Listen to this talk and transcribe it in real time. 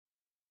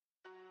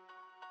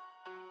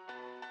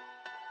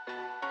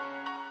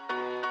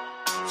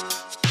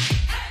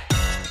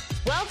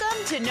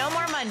No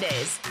More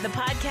Mondays, the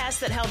podcast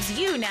that helps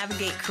you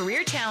navigate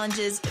career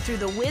challenges through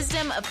the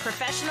wisdom of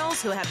professionals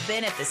who have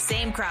been at the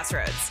same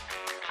crossroads.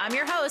 I'm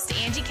your host,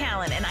 Angie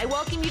Callen, and I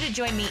welcome you to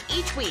join me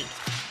each week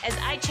as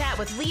I chat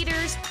with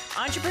leaders,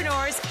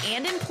 entrepreneurs,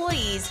 and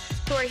employees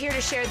who are here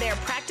to share their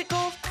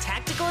practical,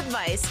 tactical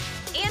advice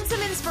and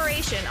some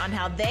inspiration on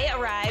how they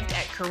arrived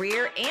at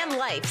career and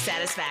life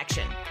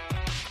satisfaction.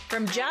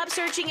 From job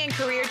searching and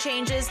career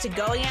changes to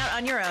going out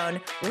on your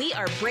own, we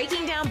are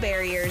breaking down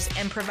barriers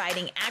and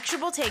providing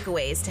actionable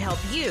takeaways to help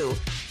you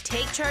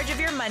take charge of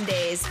your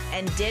Mondays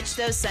and ditch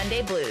those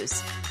Sunday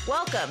blues.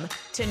 Welcome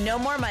to No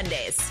More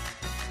Mondays.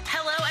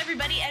 Hello,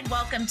 everybody, and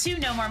welcome to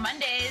No More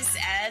Mondays.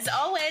 As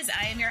always,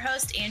 I am your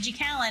host, Angie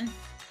Callen.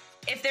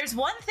 If there's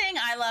one thing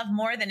I love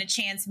more than a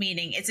chance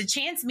meeting, it's a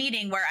chance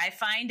meeting where I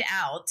find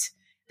out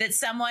that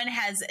someone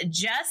has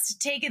just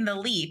taken the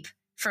leap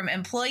from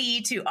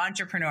employee to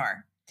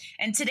entrepreneur.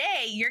 And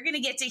today, you're going to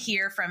get to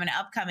hear from an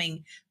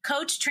upcoming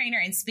coach, trainer,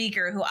 and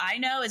speaker who I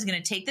know is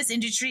going to take this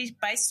industry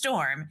by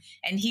storm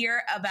and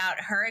hear about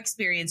her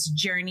experience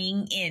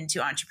journeying into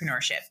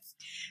entrepreneurship.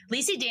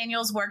 Lissi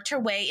Daniels worked her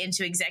way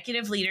into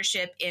executive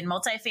leadership in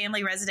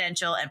multifamily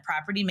residential and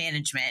property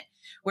management,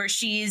 where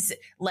she's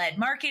led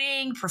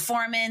marketing,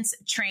 performance,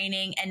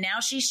 training, and now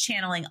she's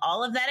channeling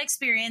all of that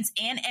experience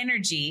and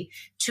energy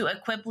to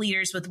equip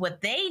leaders with what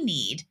they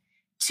need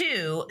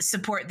to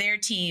support their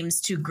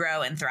teams to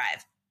grow and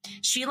thrive.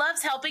 She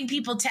loves helping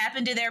people tap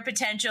into their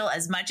potential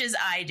as much as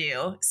I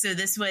do. So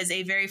this was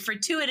a very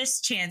fortuitous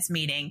chance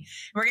meeting.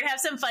 We're going to have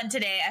some fun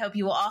today. I hope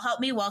you will all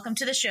help me welcome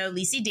to the show,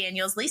 Lissi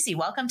Daniels. Lissi,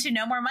 welcome to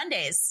No More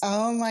Mondays.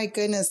 Oh my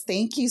goodness.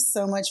 Thank you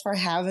so much for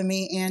having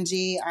me,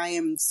 Angie. I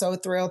am so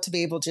thrilled to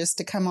be able just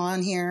to come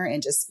on here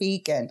and just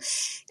speak and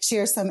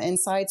share some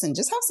insights and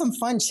just have some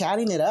fun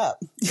chatting it up.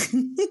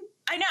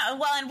 I know.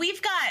 Well, and we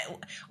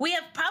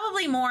have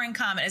probably more in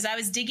common. As I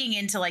was digging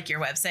into like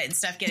your website and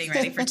stuff, getting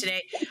ready for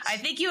today, I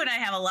think you and I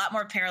have a lot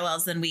more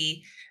parallels than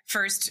we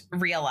first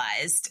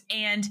realized.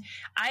 And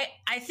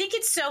I think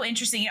it's so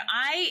interesting.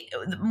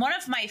 One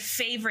of my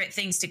favorite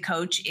things to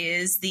coach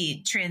is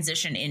the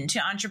transition into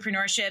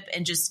entrepreneurship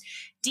and just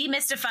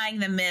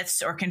demystifying the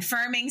myths or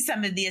confirming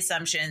some of the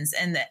assumptions.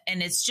 And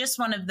it's just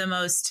one of the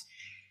most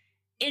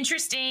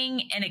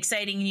interesting and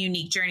exciting and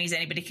unique journeys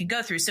anybody could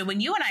go through. So when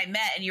you and I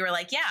met and you were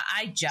like, yeah,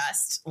 I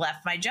just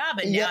left my job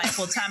and now I'm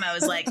full time, I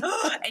was like,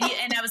 oh,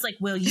 and I was like,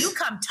 will you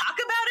come talk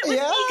about it with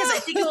me? Because I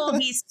think it will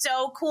be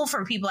so cool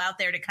for people out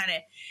there to kind of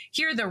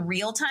hear the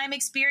real time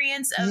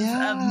experience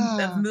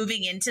of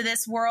moving into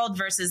this world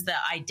versus the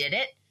I did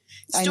it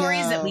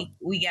stories that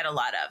we get a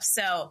lot of.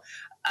 So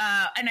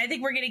and I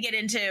think we're going to get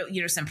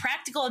into, some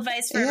practical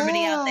advice for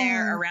everybody out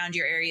there around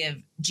your area of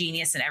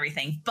genius and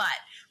everything. But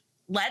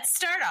let's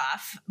start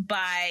off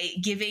by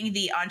giving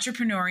the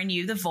entrepreneur in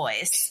you the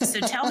voice. So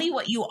tell me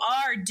what you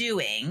are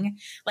doing,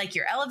 like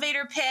your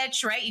elevator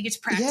pitch, right? You get to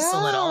practice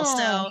a little.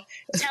 So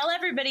tell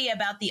everybody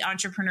about the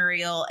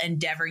entrepreneurial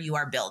endeavor you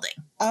are building.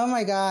 Oh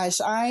my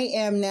gosh. I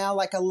am now,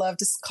 I love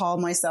to call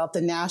myself the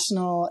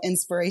national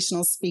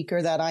inspirational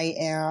speaker that I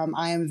am.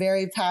 I am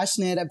very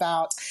passionate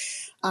about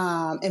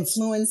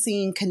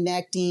influencing,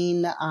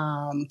 connecting,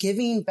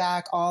 giving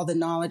back all the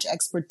knowledge,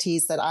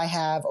 expertise that I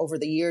have over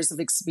the years of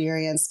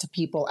experience to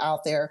people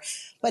out there.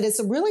 But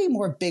it's really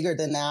more bigger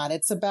than that.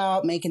 It's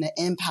about making an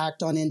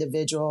impact on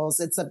individuals.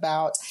 It's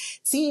about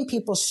seeing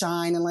people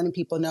shine and letting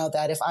people know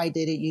that if I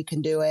did it, you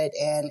can do it.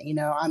 And,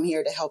 I'm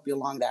here to help you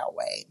along that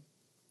way.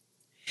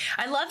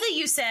 I love that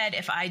you said,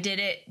 if I did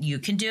it, you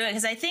can do it.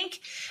 Because I think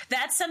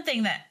that's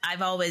something that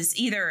I've always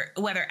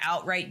whether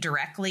outright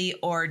directly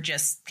or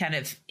just kind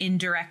of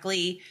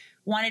indirectly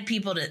wanted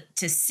people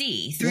to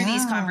see through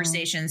these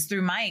conversations,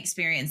 through my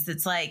experience.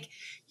 That's like,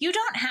 you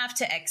don't have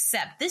to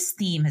accept, this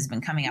theme has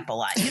been coming up a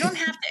lot. You don't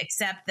have to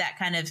accept that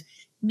kind of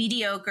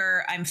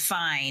mediocre, I'm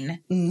fine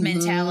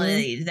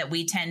mentality that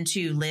we tend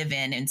to live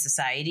in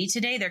society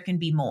today. There can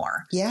be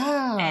more.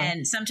 Yeah.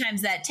 And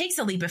sometimes that takes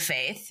a leap of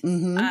faith.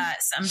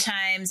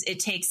 Sometimes it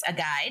takes a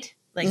guide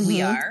like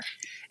we are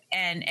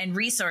and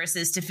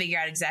resources to figure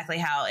out exactly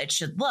how it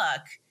should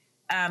look.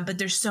 But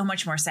there's so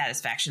much more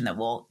satisfaction that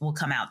will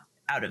come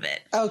out of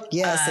it. Oh,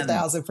 yes,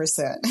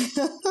 1,000%.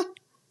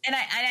 And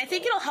I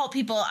think it'll help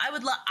people.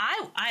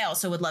 I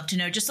also would love to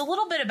know just a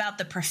little bit about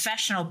the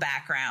professional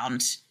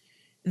background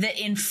that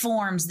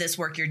informs this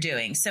work you're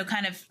doing. So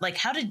kind of like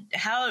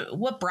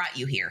what brought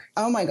you here?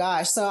 Oh my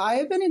gosh. So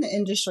I've been in the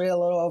industry a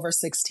little over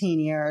 16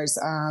 years.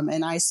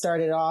 And I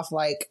started off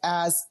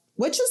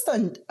which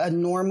is a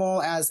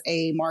normal as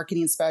a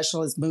marketing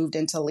specialist, moved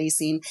into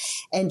leasing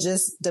and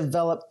just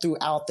developed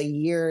throughout the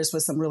years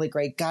with some really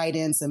great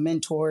guidance and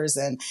mentors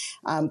and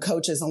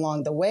coaches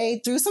along the way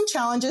through some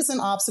challenges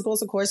and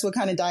obstacles. Of course, we'll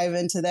kind of dive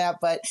into that.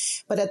 But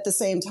at the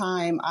same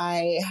time,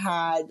 I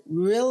had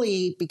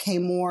really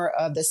became more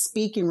of the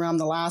speaking realm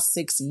the last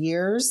 6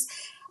 years.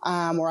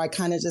 Where I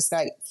kind of just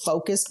got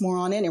focused more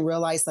on it and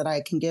realized that I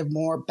can give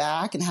more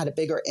back and had a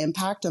bigger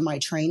impact on my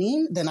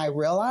training than I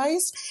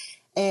realized.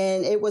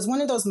 And it was one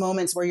of those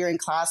moments where you're in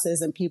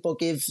classes and people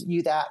give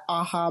you that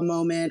aha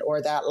moment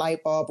or that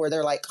light bulb where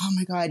they're like, oh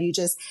my God, you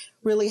just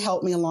really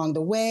helped me along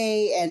the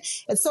way. And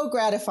it's so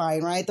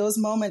gratifying, right? Those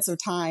moments of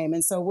time.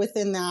 And so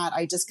within that,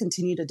 I just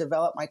continue to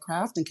develop my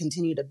craft and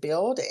continue to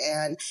build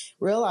and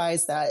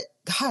realize that,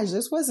 gosh,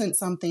 this wasn't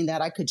something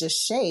that I could just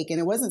shake. And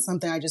it wasn't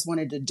something I just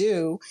wanted to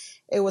do.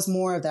 It was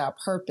more of that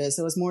purpose.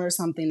 It was more of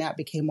something that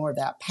became more of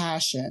that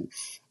passion.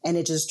 And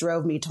it just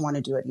drove me to want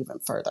to do it even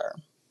further.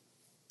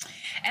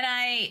 And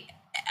I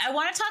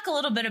want to talk a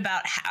little bit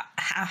about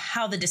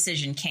how the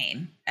decision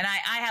came. And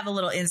I have a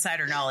little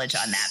insider knowledge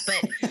on that.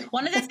 But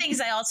one of the things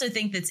I also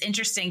think that's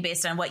interesting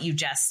based on what you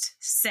just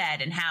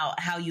said and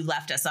how you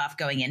left us off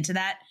going into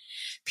that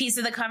piece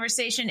of the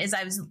conversation is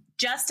I was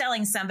just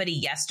telling somebody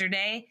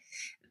yesterday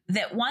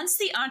that once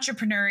the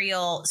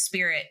entrepreneurial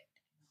spirit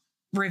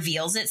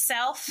reveals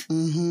itself.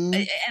 Mm-hmm.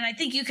 And I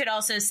think you could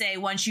also say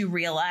once you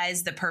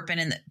realize the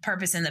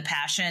purpose and the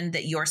passion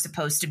that you're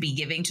supposed to be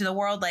giving to the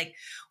world, like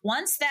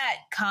once that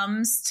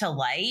comes to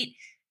light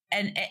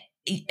and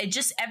it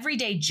just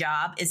everyday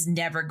job is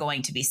never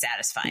going to be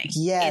satisfying.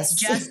 Yes.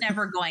 It's just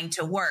never going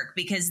to work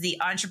because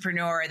the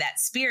entrepreneur, that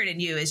spirit in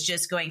you is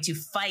just going to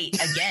fight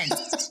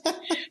against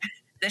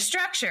the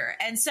structure.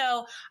 And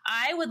so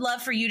I would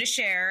love for you to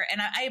share,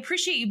 and I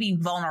appreciate you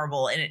being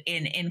vulnerable in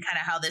kind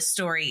of how this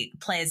story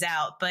plays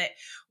out, but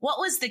what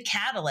was the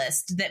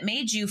catalyst that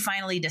made you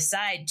finally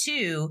decide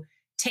to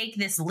take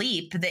this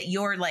leap that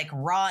you're like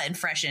raw and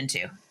fresh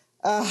into?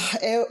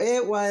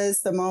 It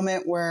was the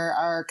moment where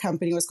our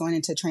company was going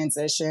into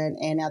transition.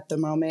 And at the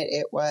moment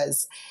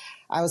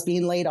I was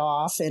being laid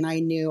off and I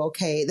knew,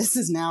 okay, this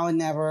is now and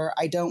never.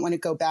 I don't want to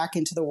go back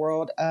into the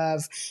world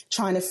of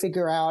trying to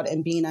figure out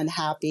and being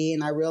unhappy.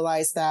 And I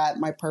realized that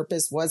my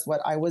purpose was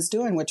what I was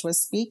doing, which was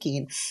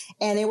speaking.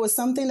 And it was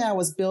something that I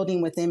was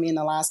building within me in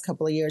the last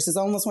couple of years. It's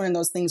almost one of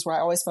those things where I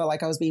always felt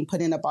like I was being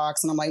put in a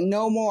box and I'm like,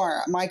 no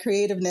more. My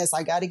creativeness,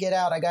 I got to get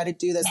out. I got to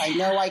do this. I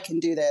know I can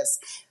do this.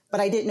 But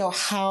I didn't know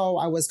how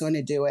I was going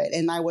to do it.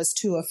 And I was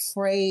too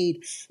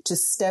afraid to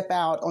step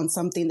out on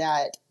something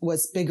that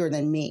was bigger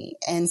than me.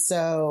 And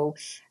so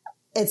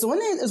it's one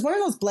of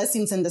those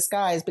blessings in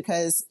disguise,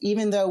 because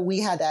even though we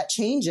had that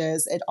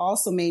changes, it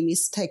also made me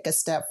take a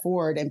step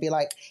forward and be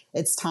like,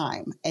 it's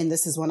time. And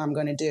this is what I'm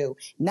going to do.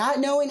 Not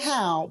knowing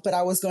how, but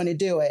I was going to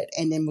do it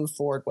and then move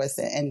forward with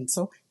it. And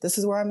so this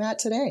is where I'm at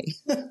today.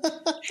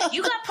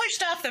 You got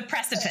pushed off the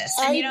precipice.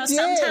 And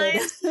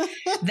sometimes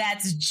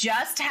that's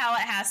just how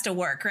it has to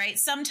work, right?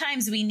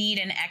 Sometimes we need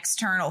an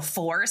external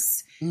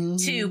force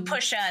to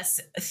push us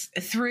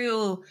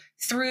through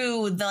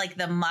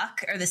the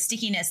muck or the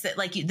stickiness that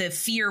like the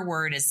fear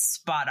word is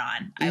spot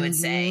on. I would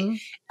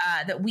say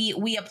that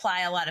we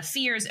apply a lot of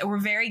fears. We're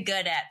very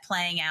good at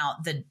playing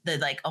out the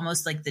like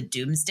almost like the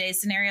doomsday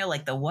scenario,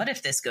 like the what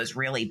if this goes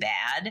really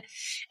bad?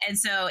 And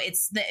so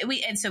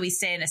we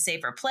stay in a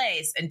safer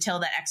place until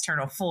that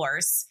external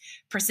force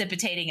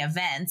precipitating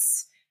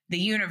events, the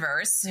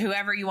universe,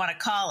 whoever you want to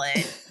call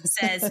it,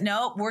 says,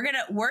 no, we're going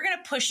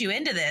to push you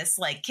into this,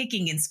 like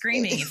kicking and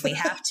screaming if we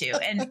have to.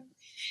 And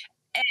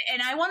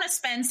I want to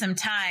spend some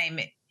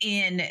time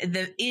in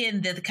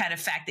the kind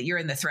of fact that you're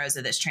in the throes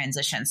of this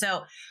transition.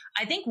 So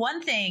I think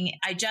one thing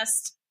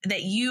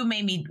that you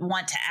made me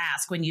want to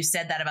ask when you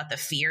said that about the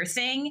fear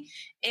thing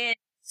is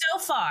so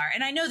far,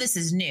 and I know this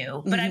is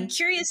new, but I'm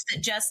curious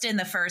that just in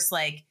the first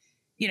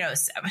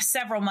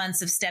several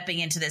months of stepping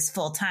into this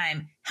full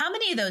time, how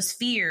many of those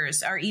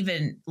fears are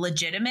even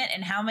legitimate?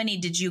 And how many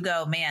did you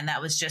go, man,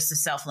 that was just a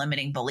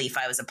self-limiting belief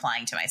I was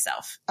applying to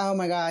myself? Oh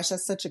my gosh,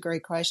 that's such a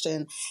great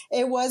question.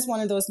 It was one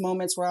of those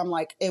moments where I'm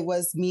like, it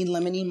was me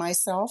limiting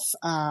myself.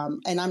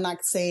 And I'm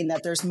not saying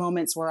that there's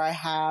moments where I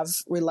have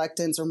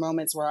reluctance or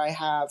moments where I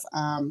have,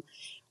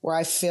 where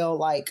I feel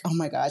like, oh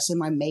my gosh,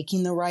 am I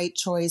making the right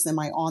choice? Am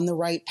I on the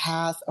right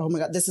path? Oh my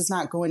God, this is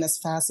not going as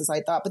fast as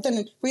I thought. But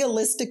then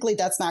realistically,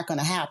 that's not going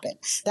to happen.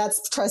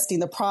 That's trusting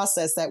the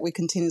process that we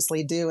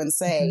continuously do and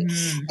say.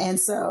 And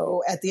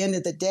so at the end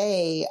of the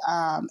day,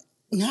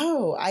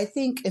 no, I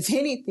think if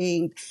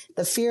anything,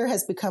 the fear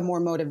has become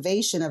more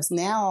motivation of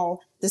now,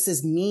 this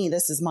is me.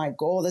 This is my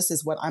goal. This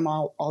is what I'm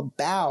all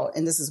about.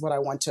 And this is what I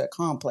want to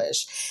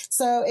accomplish.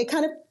 So it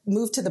kind of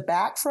moved to the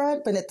back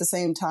front, but at the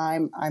same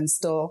time, I'm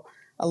still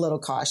a little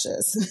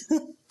cautious.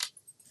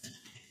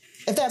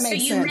 If that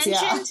makes sense.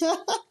 Yeah.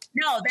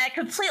 No, that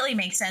completely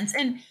makes sense.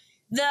 And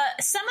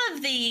some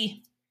of the,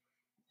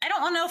 I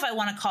don't know if I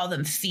want to call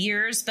them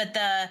fears, but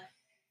the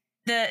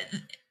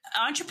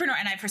entrepreneur,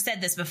 and I've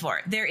said this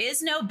before, there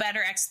is no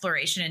better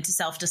exploration into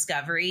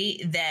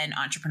self-discovery than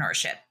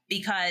entrepreneurship,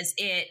 because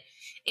it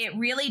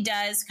really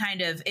does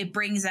it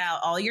brings out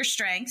all your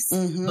strengths,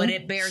 but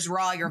it bears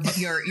raw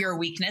your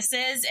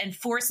weaknesses and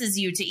forces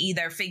you to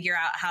either figure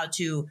out how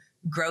to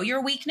grow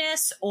your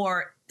weakness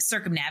or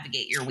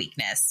circumnavigate your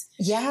weakness.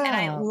 Yeah. And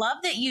I love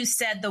that you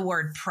said the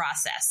word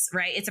process,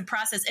 right? It's a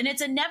process, and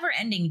it's a never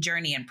ending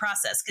journey and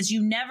process, because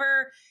you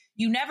never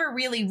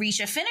really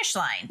reach a finish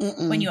line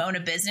when you own a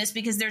business,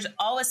 because there's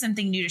always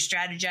something new to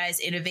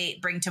strategize,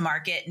 innovate, bring to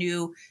market,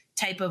 new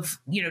type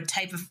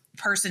of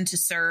person to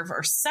serve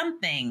or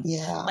something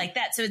like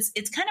that. So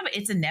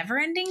it's a never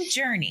ending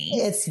journey.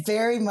 It's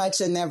very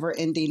much a never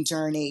ending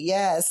journey.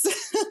 Yes.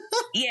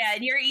 Yeah.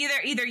 And you're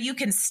either you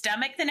can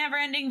stomach the never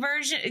ending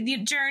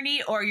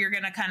journey, or you're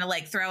going to kind of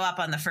like throw up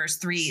on the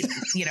first three,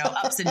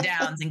 ups and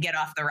downs and get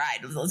off the ride.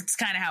 It's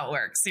kind of how it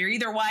works. So you're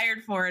either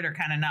wired for it or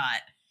kind of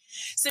not.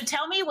 So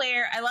tell me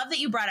I love that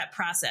you brought up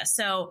process.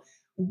 So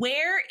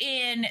where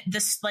in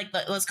this, like,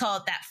 let's call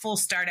it that full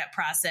startup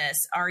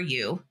process are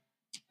you?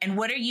 And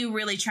what are you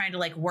really trying to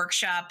like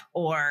workshop,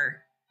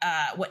 or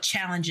what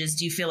challenges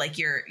do you feel like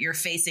you're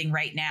facing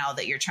right now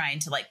that you're trying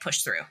to like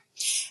push through?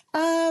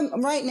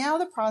 Right now,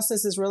 the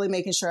process is really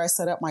making sure I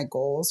set up my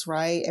goals,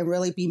 right? And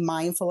really be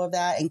mindful of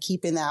that and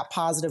keeping that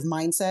positive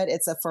mindset.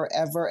 It's a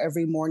forever,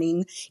 every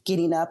morning,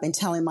 getting up and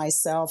telling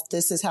myself,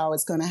 this is how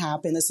it's going to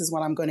happen. This is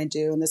what I'm going to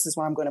do. And this is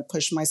what I'm going to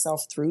push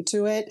myself through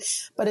to it.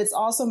 But it's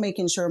also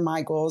making sure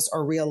my goals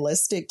are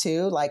realistic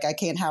too. Like I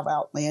can't have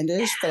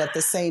outlandish, but at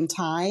the same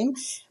time,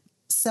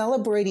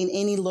 celebrating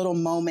any little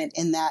moment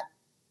in that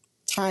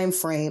time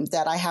frame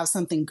that I have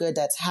something good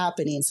that's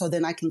happening, so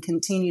then I can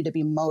continue to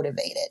be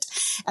motivated.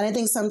 And I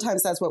think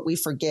sometimes that's what we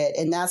forget.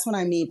 And that's what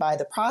I mean by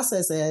the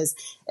process is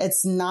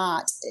it's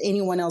not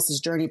anyone else's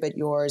journey but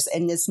yours.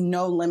 And there's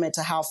no limit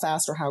to how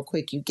fast or how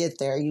quick you get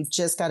there. You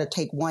just got to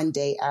take one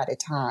day at a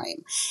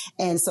time.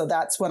 And so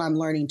that's what I'm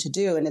learning to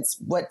do. And it's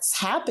what's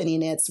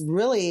happening. It's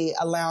really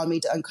allowing me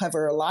to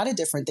uncover a lot of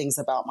different things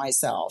about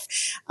myself,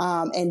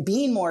 and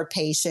being more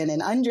patient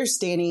and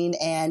understanding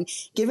and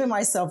giving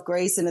myself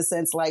grace in a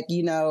sense, like,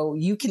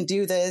 you can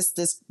do this.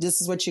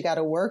 This is what you got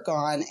to work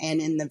on.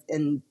 And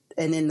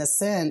in the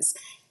sense,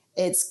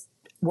 it's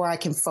where I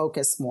can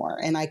focus more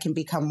and I can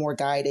become more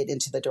guided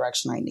into the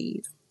direction I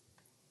need.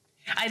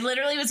 I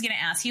literally was going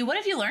to ask you, what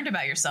have you learned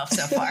about yourself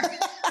so far?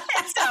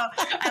 So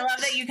I love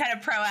that you kind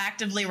of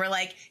proactively were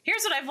like,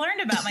 here's what I've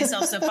learned about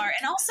myself so far.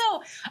 And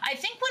also, I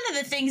think one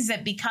of the things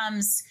that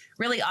becomes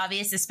really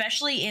obvious,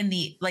 especially in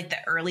the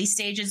early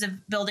stages of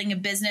building a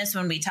business,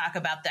 when we talk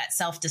about that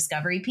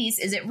self-discovery piece,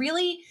 is it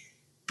really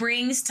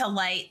brings to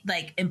light,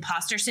 like,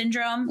 imposter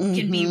syndrome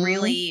can be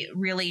really,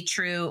 really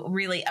true,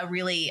 really a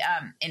really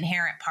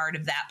inherent part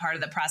of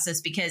the process,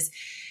 because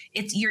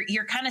it's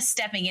you're kind of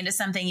stepping into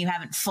something you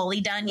haven't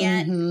fully done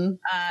yet,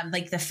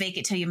 like the fake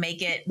it till you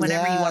make it,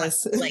 whatever you want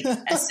to like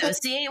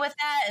associate with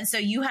that. And so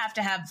you have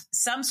to have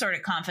some sort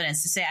of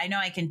confidence to say, I know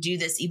I can do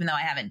this even though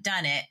I haven't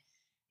done it.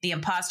 The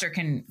imposter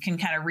can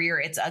kind of rear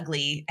its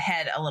ugly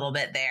head a little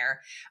bit there.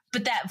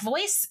 But that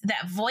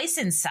voice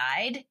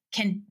inside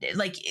can,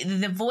 like,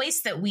 the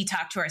voice that we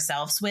talk to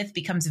ourselves with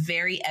becomes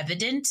very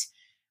evident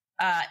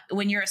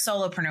when you're a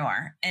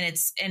solopreneur.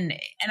 And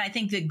I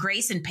think that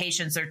grace and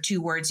patience are two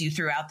words you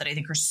threw out that I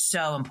think are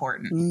so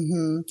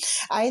important.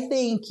 I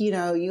think,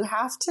 you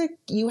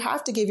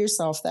have to give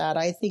yourself that.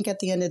 I think at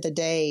the end of the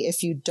day,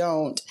 if you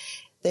don't,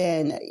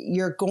 then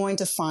you're going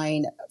to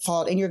find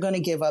fault and you're going to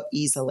give up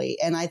easily.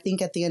 And I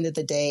think at the end of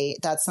the day,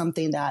 that's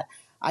something that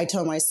I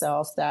told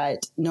myself,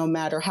 that no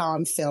matter how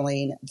I'm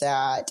feeling,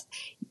 that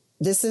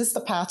this is the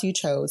path you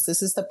chose.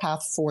 This is the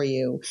path for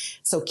you.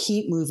 So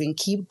keep moving,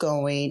 keep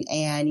going,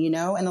 and,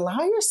 and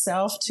allow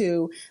yourself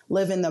to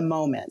live in the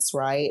moments,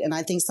 right? And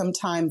I think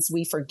sometimes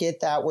we forget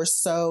that we're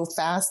so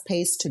fast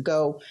paced to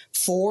go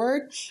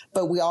forward,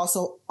 but we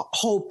also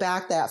hold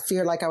back that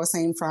fear, like I was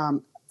saying,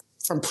 from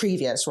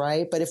previous,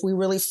 right? But if we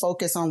really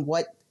focus on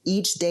what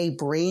each day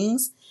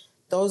brings,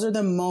 those are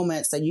the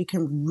moments that you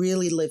can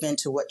really live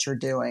into what you're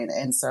doing.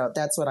 And so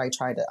that's what I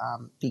try to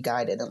be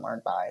guided and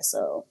learn by.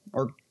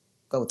 Or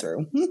go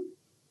through.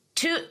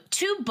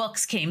 Two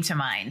books came to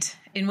mind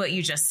in what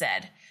you just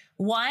said.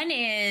 One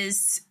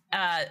is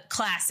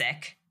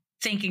classic,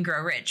 Think and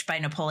Grow Rich by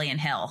Napoleon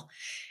Hill.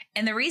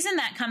 And the reason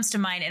that comes to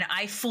mind, and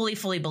I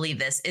fully believe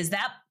this, is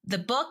that the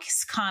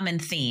book's common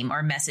theme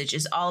or message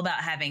is all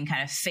about having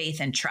kind of faith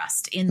and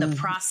trust in the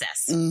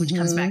process, which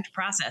comes back to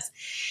process.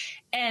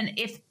 And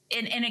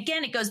and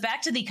again, it goes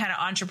back to the kind of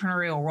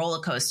entrepreneurial roller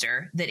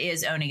coaster that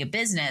is owning a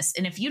business.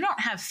 And if you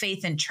don't have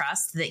faith and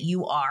trust that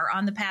you are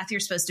on the path you're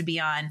supposed to be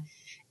on,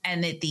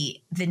 and that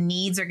the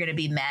needs are going to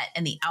be met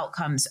and the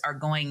outcomes are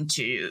going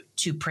to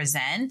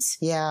present,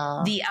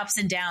 the ups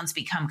and downs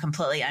become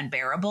completely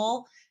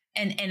unbearable.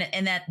 And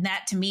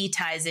that to me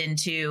ties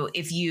into,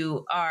 if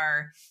you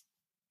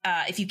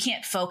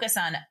can't focus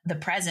on the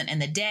present and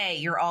the day,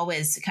 you're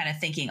always kind of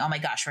thinking, oh my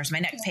gosh, where's my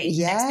next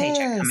paycheck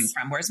coming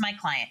from? Where's my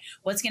client?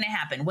 What's going to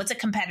happen? What's a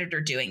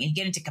competitor doing? And you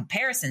get into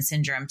comparison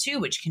syndrome too,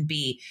 which can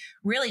be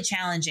really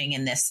challenging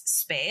in this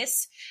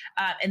space.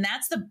 And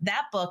that's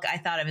that book I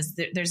thought of as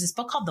there's this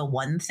book called The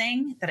One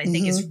Thing that I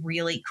think is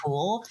really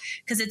cool,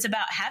 because it's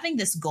about having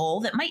this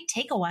goal that might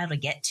take a while to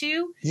get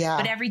to,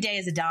 but every day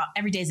is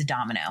a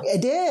domino.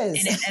 It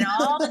is. And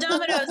all the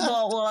dominoes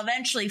will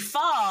eventually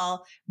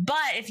fall.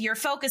 But if you're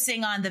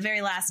focusing on the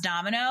very last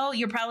domino,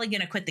 you're probably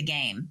going to quit the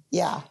game.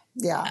 Yeah.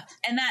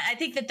 And that, I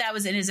think that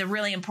was, and is a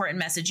really important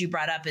message you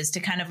brought up, is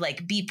to kind of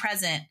like be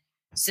present.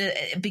 So,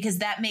 because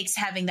that makes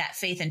having that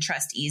faith and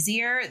trust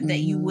easier, that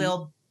you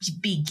will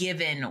be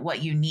given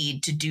what you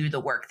need to do the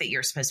work that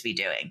you're supposed to be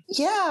doing.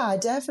 Yeah,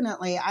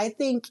 definitely. I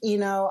think,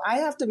 I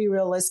have to be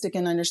realistic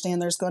and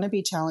understand there's going to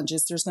be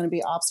challenges. There's going to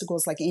be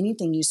obstacles like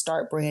anything you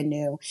start brand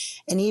new.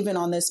 And even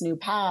on this new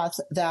path,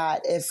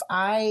 that if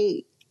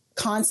I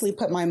constantly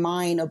put my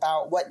mind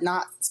about what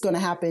not's going to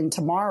happen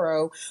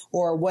tomorrow,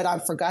 or what I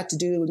forgot to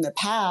do in the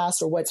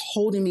past, or what's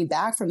holding me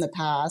back from the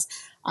past,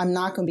 I'm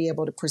not going to be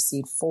able to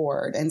proceed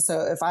forward. And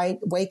so if I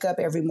wake up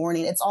every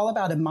morning, it's all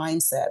about a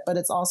mindset, but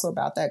it's also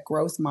about that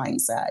growth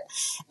mindset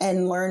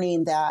and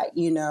learning that,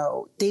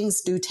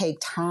 things do take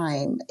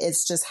time.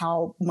 It's just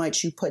how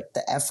much you put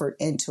the effort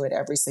into it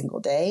every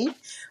single day.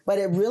 But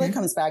it really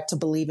comes back to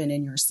believing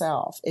in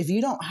yourself. If you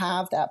don't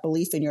have that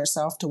belief in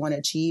yourself to want to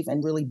achieve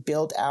and really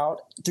build out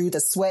through the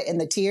sweat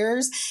and the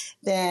tears,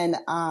 then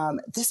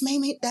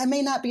that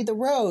may not be the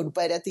road.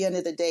 But at the end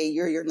of the day,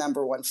 you're your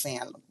number one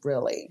fan,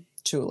 really,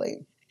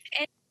 truly.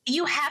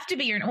 You have to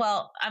be I'm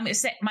going to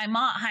say my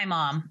mom, hi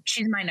mom,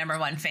 she's my number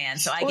one fan.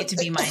 So I get to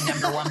be my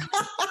number one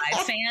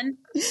fan.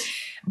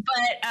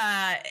 But,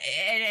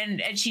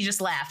 and she just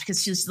laughed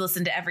because she's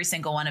listened to every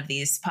single one of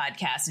these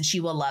podcasts, and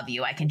she will love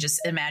you. I can just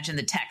imagine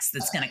the text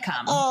that's going to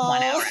come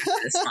 1 hour after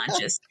this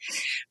launches.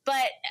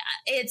 But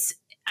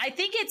I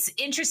think it's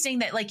interesting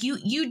that like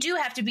you do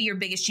have to be your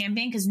biggest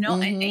champion, because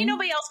ain't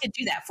nobody else can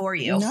do that for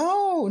you.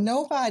 No,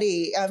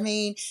 nobody. I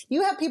mean,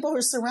 you have people who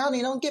are surrounding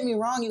you. Don't get me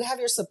wrong. You have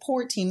your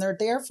support team. They're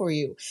there for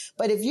you.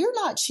 But if you're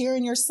not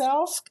cheering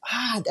yourself,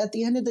 at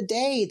the end of the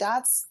day,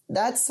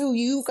 that's who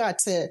you got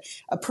to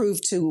approve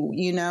to,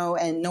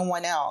 and no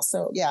one else.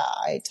 So yeah,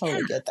 I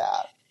totally get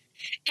that.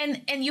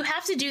 And you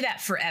have to do that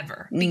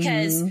forever,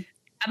 because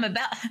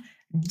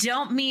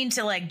don't mean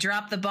to like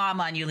drop the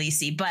bomb on you,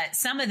 Lissi, but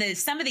some of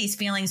these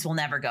feelings will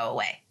never go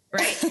away,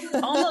 right?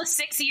 Almost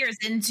 6 years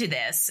into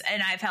this,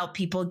 and I've helped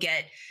people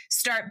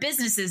start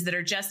businesses that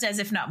are just as,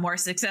 if not more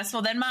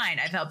successful than mine.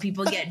 I've helped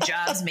people get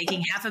jobs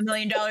making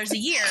 $500,000 a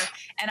year.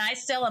 And I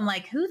still am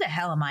like, who the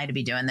hell am I to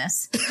be doing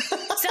this?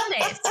 Some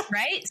days,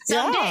 right?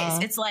 Some days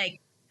it's like,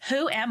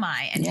 who am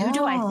I? And who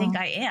do I think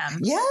I am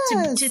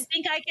to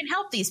think I can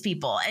help these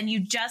people? And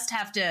you just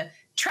have to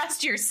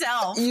trust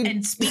yourself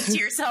and speak to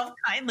yourself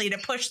kindly to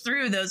push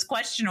through those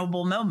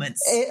questionable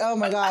moments. Oh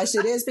my gosh,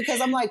 it is,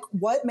 because I'm like,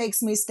 what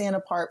makes me stand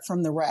apart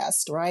from the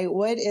rest, right?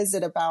 What is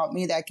it about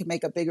me that can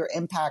make a bigger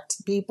impact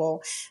to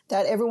people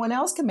that everyone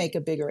else can make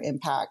a bigger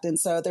impact? And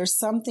so there's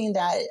something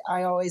that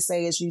I always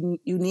say is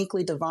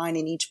uniquely divine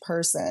in each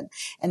person.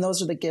 And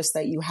those are the gifts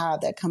that you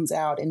have that comes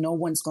out, and no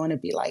one's going to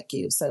be like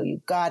you. So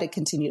you've got to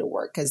continue to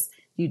work, because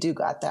you do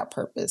got that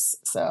purpose.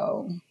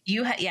 So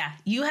you have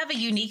a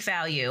unique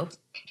value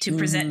to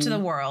present to the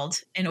world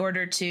in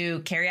order to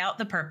carry out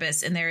the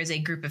purpose. And there is a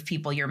group of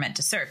people you're meant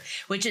to serve,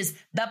 which is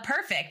the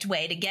perfect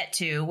way to get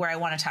to where I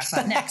want to talk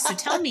about next. So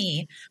tell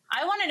me,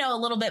 I want to know a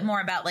little bit more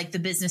about like the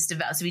business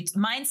development. So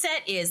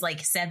mindset is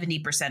like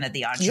 70% of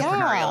the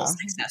entrepreneurial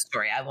success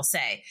story, I will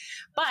say.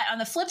 But on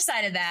the flip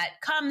side of that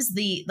comes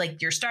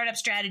your startup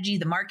strategy,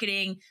 the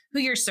marketing, who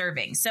you're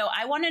serving. So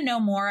I want to know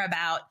more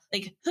about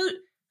like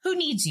who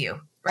needs you,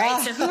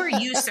 right? So who are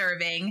you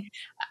serving?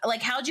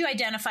 Like, how'd you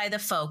identify the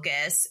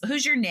focus?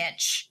 Who's your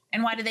niche?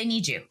 And why do they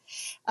need you?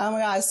 Oh my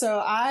gosh. So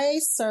I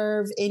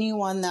serve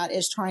anyone that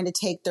is trying to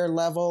take their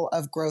level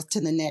of growth to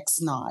the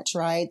next notch,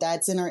 right?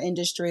 That's in our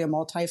industry, a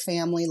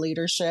multifamily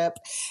leadership,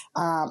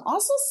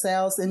 also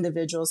sales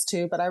individuals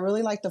too. But I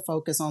really like to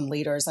focus on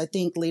leaders. I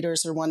think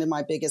leaders are one of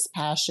my biggest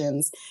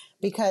passions,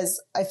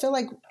 because I feel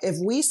like if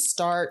we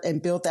start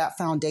and build that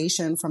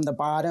foundation from the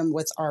bottom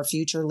with our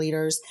future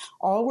leaders,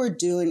 all we're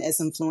doing is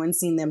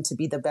influencing them to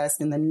be the best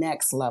in the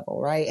next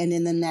level, right? And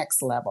in the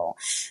next level.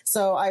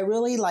 So I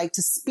really like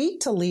to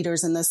speak to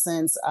leaders in the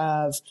sense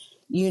of,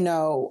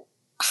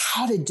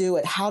 how to do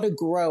it, how to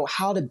grow,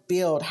 how to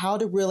build, how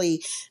to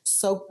really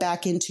soak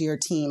back into your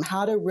team,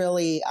 how to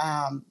really,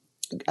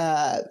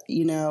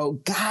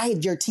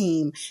 guide your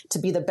team to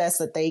be the best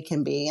that they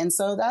can be. And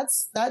so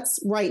that's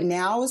right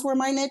now is where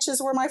my niche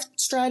is, where my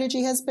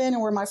strategy has been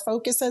and where my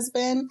focus has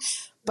been.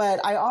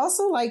 But I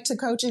also like to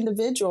coach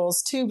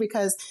individuals too,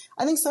 because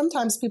I think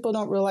sometimes people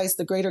don't realize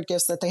the greater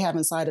gifts that they have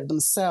inside of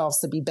themselves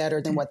to be better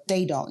than what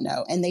they don't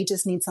know. And they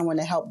just need someone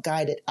to help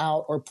guide it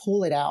out or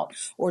pull it out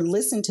or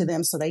listen to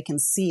them so they can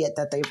see it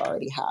that they've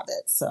already have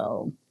it.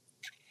 So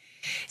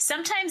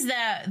sometimes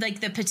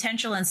the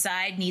potential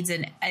inside needs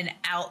an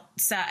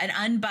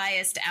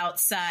unbiased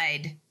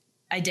outside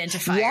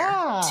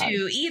identifier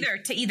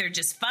to either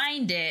just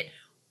find it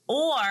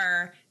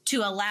or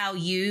to allow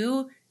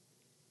you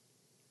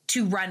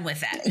to run with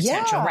that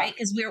potential, right?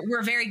 Because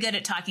we're very good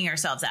at talking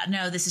ourselves out.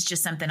 No, this is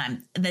just something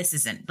this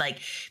isn't like,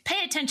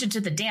 pay attention to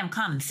the damn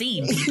common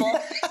theme, people.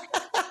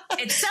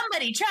 It's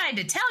somebody trying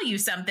to tell you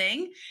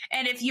something.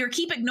 And if you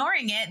keep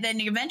ignoring it,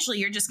 then eventually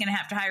you're just going to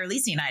have to hire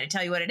Lissi and I to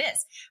tell you what it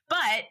is.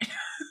 But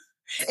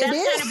that's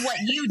kind of what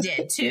you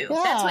did too.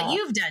 Yeah. That's what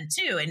you've done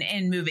too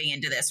in moving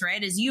into this,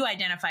 right? Is you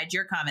identified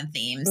your common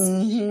themes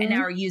and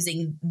now are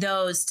using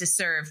those to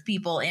serve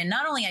people in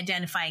not only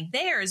identifying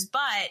theirs,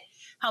 but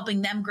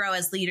helping them grow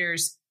as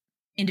leaders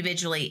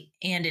individually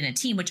and in a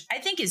team, which I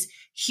think is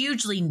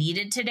hugely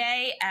needed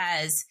today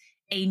as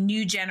a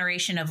new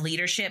generation of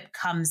leadership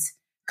comes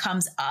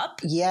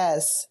up.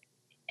 Yes.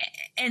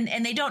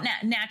 And they don't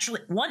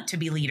naturally want to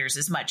be leaders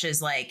as much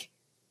as like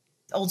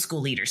old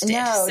school leaders did.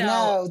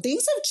 No,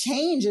 things have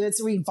changed and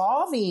it's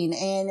revolving.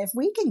 And if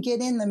we can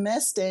get in the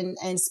midst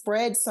and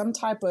spread some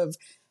type of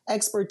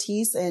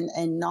expertise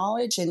and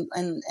knowledge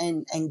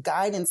and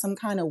guide in some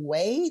kind of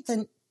way,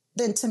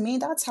 then to me,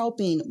 that's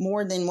helping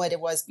more than what it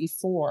was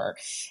before.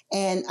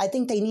 And I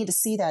think they need to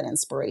see that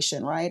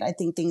inspiration, right? I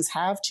think things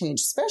have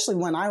changed, especially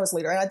when I was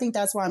leader. And I think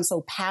that's why I'm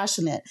so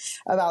passionate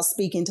about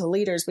speaking to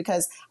leaders,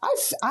 because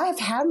I've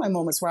had my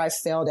moments where I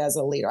failed as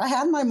a leader. I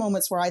had my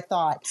moments where I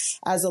thought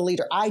as a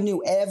leader, I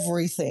knew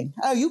everything.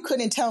 Oh, you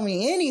couldn't tell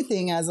me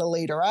anything as a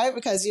leader, right?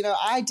 Because,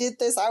 I did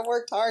this, I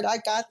worked hard, I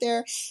got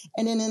there.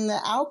 And then in the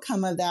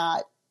outcome of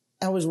that,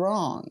 I was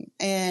wrong.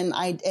 And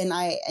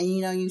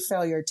you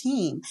fail your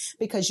team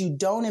because you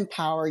don't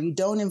empower, you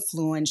don't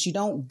influence, you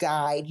don't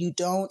guide, you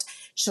don't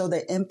show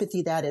the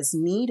empathy that is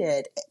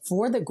needed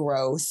for the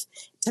growth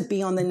to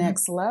be on the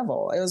next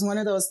level. It was one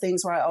of those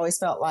things where I always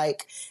felt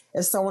like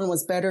if someone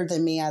was better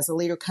than me as a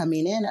leader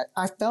coming in,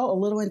 I felt a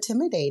little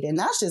intimidated, and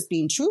that's just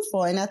being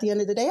truthful. And at the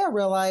end of the day, I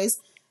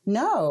realized,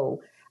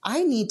 no,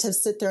 I need to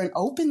sit there and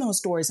open those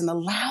doors and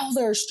allow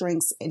their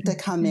strengths to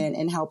come in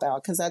and help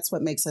out, because that's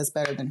what makes us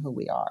better than who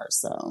we are.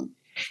 So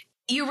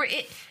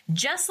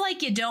just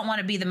like you don't want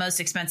to be the most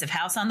expensive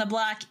house on the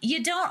block,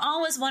 you don't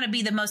always want to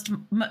be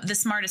the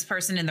smartest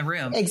person in the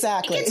room.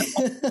 Exactly.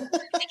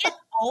 It gets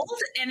old.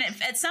 And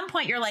if at some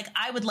point you're like,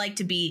 I would like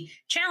to be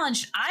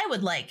challenged, I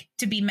would like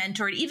to be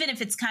mentored, even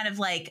if it's kind of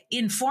like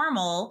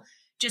informal,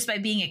 just by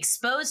being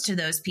exposed to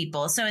those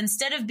people. So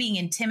instead of being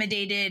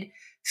intimidated,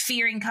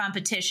 fearing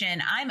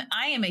competition,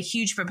 I am a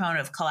huge proponent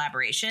of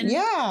collaboration.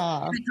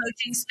 Yeah. In the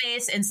coaching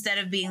space, instead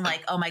of being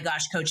like, oh my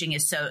gosh, coaching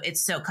is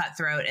it's so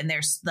cutthroat and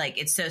there's like,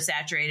 it's so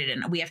saturated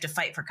and we have to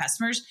fight for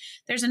customers.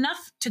 There's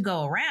enough to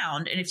go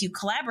around. And if you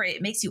collaborate,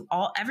 it makes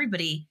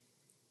everybody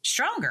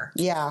stronger.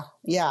 Yeah.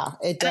 Yeah,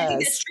 it does. And I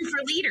think that's true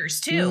for leaders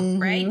too,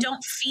 right?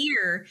 Don't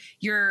fear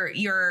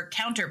your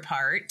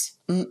counterpart.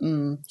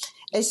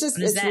 It's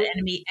just, is that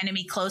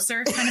enemy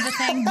closer kind of a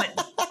thing?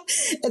 But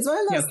it's one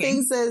of those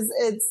things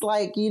it's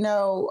like,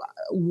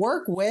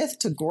 work with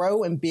to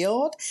grow and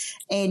build,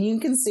 and you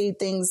can see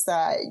things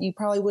that you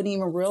probably wouldn't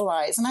even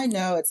realize. And I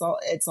know it's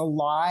a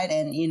lot,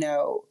 and,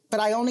 but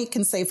I only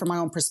can say from my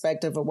own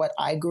perspective of what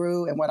I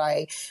grew and what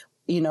I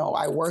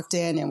worked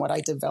in and what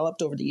I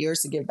developed over the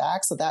years to give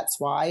back. So that's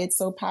why it's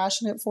so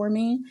passionate for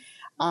me.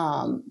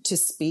 To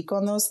speak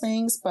on those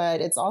things,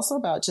 but it's also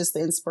about just the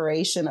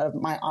inspiration of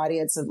my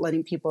audience and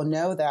letting people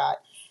know that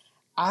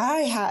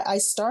I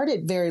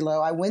started very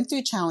low. I went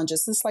through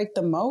challenges. It's like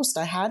the most.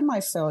 I had my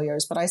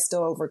failures, but I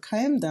still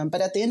overcame them. But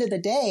at the end of the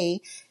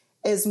day,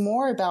 it's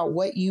more about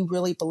what you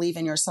really believe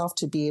in yourself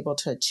to be able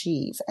to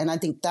achieve. And I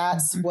think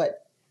that's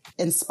what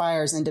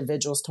inspires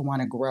individuals to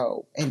want to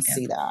grow and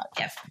see that.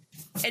 Yeah.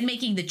 And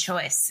making the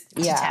choice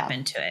to tap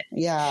into it.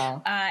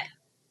 Yeah.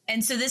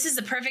 And so this is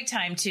the perfect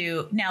time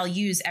to now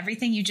use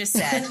everything you just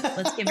said.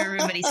 Let's give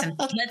everybody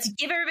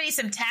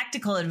some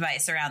tactical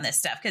advice around this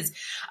stuff. Because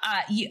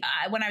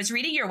when I was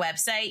reading your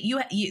website,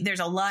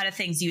 there's a lot of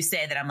things you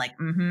say that I'm like,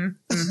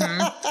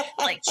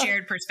 like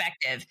shared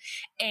perspective.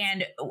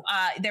 And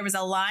there was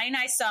a line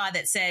I saw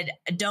that said,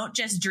 "Don't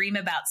just dream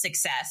about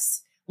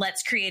success.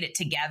 Let's create it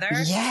together."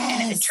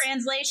 Yes. And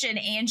translation,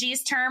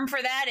 Angie's term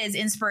for that is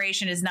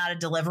inspiration is not a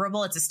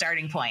deliverable. It's a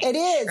starting point. It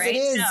is. Right? It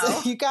is.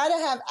 So, you got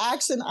to have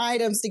action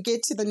items to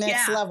get to the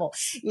next level.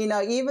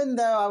 Even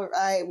though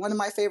one of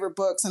my favorite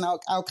books, and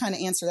I'll kind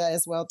of answer that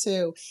as well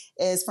too,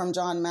 is from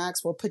John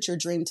Maxwell, Put Your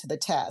Dream to the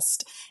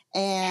Test.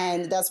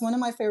 And that's one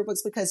of my favorite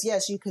books because,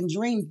 yes, you can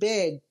dream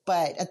big,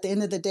 but at the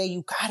end of the day,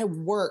 you got to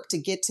work to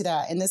get to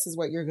that. And this is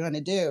what you're going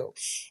to do.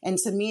 And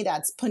to me,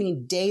 that's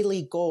putting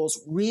daily goals,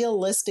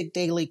 realistic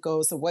daily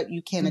goals of what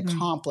you can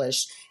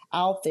accomplish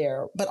out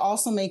there, but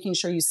also making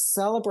sure you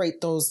celebrate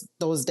those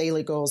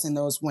daily goals and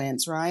those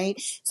wins, right?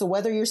 So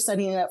whether you're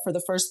setting it up for the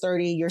first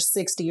 30, your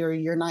 60, or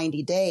your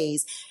 90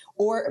 days,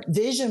 or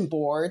vision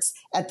boards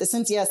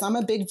yes, I'm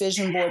a big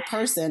vision board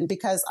person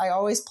because I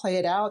always play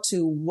it out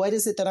to what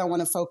is it that I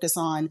want to focus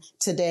on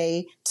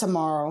today,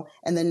 tomorrow,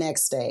 and the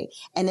next day.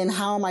 And then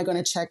how am I going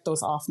to check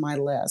those off my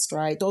list,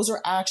 right? Those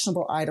are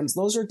actionable items.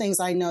 Those are things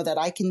I know that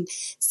I can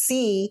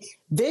see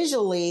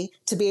visually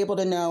to be able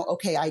to know,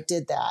 okay, I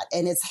did that.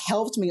 And it's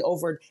helped me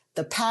over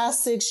the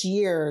past 6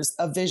 years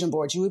of vision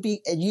boards. You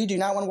do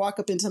not want to walk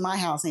up into my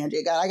house,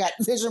 Andrea. I got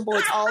vision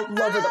boards all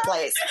over the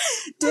place.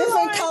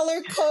 Different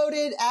color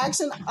coded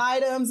action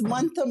items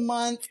month to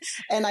month.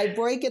 And I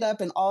break it up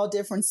in all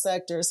different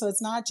sectors. So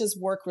it's not just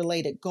work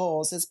related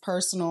goals. It's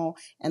personal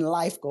and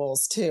life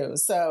goals too.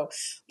 So,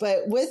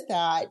 but with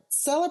that,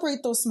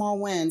 celebrate those small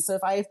wins. So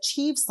if I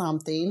achieve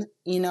something,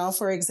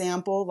 for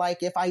example,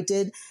 like if I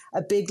did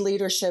a big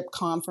leadership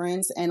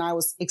conference and I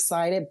was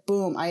excited,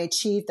 boom, I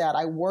achieved that.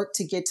 I worked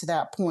to get to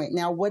that point.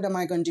 Now, what am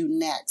I going to do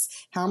next?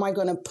 How am I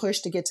going to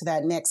push to get to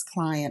that next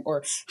client?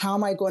 Or how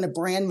am I going to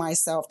brand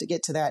myself to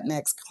get to that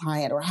next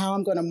client? Or how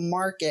I'm going to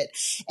market?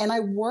 And I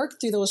work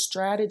through those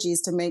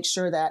strategies to make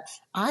sure that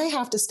I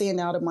have to stand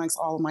out amongst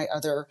all of my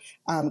other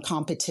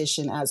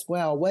competition as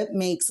well. What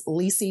makes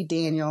Lissi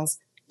Daniels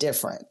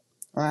different?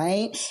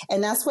 Right.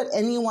 And that's what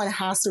anyone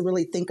has to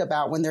really think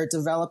about when they're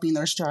developing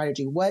their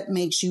strategy. What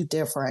makes you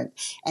different?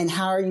 And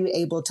how are you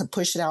able to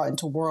push it out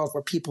into a world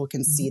where people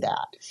can see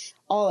that?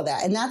 All of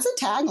that. And that's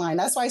a tagline.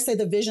 That's why I say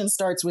the vision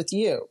starts with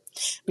you,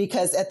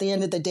 because at the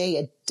end of the day,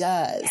 it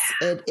does.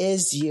 It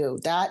is you.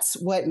 That's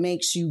what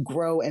makes you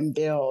grow and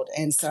build.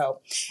 And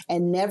so,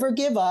 and never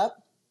give up.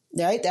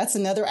 Right. That's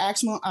another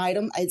actionable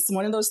item. It's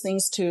one of those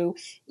things too,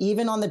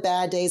 even on the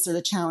bad days or the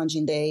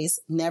challenging days,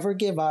 never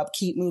give up,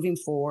 keep moving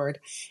forward,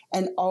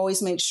 and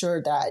always make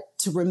sure that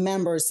to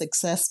remember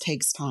success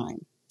takes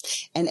time,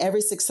 and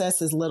every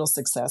success is little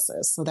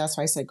successes. So that's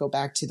why I said, go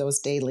back to those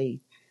daily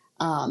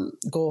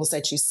goals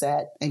that you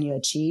set and you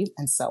achieve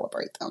and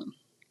celebrate them.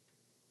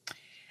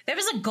 There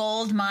was a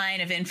gold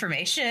mine of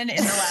information in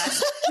the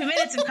last 2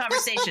 minutes of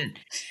conversation.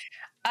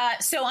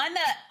 So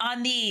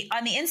on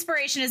the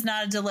inspiration is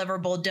not a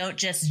deliverable. Don't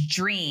just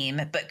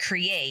dream, but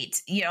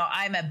create. You know,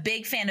 I'm a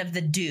big fan of the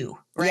do,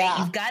 right? Yeah.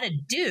 You've got to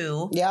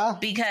do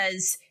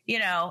because, you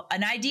know,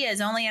 an idea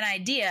is only an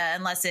idea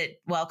unless it,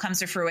 comes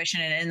to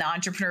fruition and in the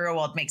entrepreneurial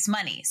world makes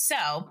money. So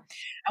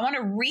I want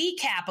to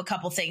recap a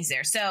couple things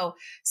there. So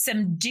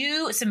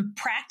some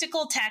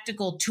practical,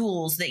 tactical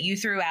tools that you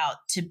threw out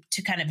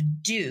to kind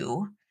of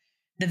do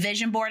the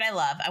vision board. I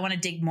love. I want to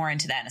dig more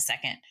into that in a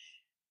second.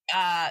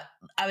 I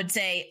would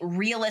say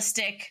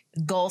realistic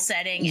goal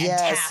setting and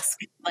task,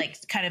 like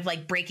kind of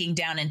like breaking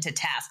down into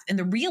tasks. And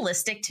the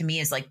realistic to me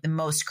is like the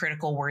most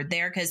critical word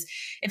there. Because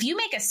if you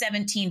make a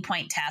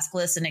 17-point task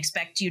list and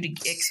expect to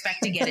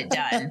get it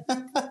done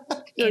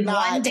in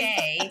one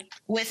day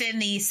within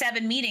the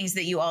 7 meetings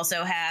that you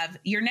also have,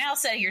 you're now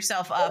setting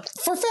yourself up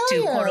for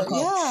failure, to quote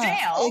unquote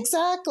fail.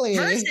 Exactly.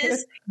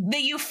 Versus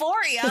the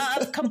euphoria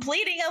of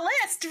completing a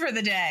list for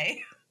the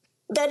day.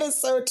 That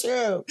is so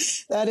true.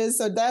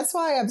 That's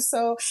why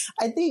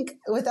I think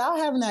without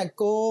having that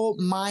goal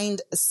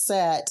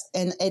mindset,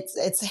 and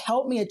it's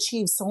helped me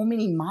achieve so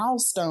many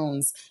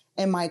milestones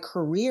in my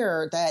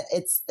career that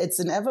it's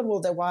inevitable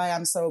that why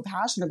I'm so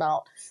passionate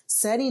about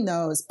setting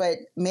those, but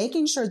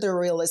making sure they're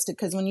realistic.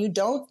 Because when you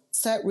don't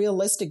set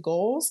realistic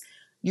goals,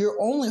 you're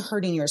only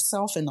hurting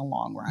yourself in the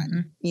long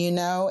run, you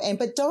know,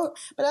 but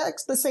at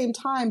the same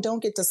time,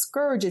 don't get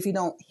discouraged if you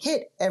don't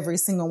hit every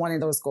single one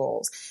of those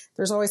goals.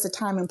 There's always a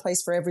time and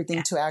place for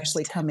everything to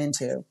actually come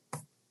into.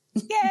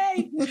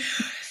 Yay.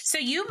 So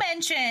you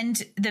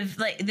mentioned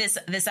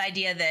this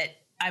idea that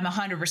I'm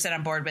 100%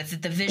 on board with,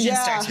 that the vision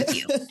starts with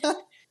you.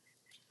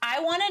 I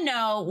want to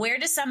know, where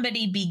does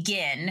somebody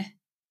begin?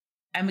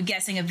 I'm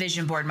guessing a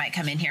vision board might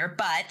come in here,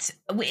 but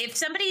if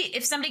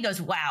somebody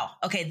goes, wow,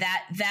 okay,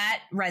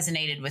 that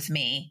resonated with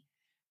me,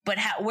 but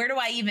where do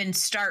I even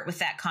start with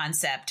that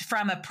concept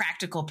from a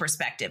practical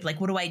perspective? Like,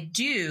 what do I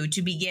do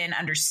to begin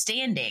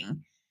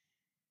understanding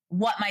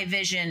what my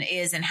vision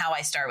is and how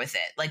I start with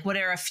it? Like, what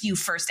are a few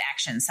first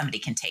actions somebody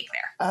can take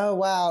there? Oh,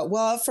 wow.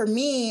 Well, for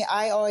me,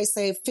 I always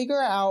say,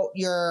 figure out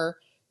your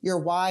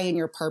why and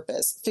your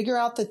purpose. Figure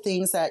out the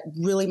things that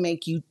really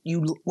make you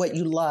what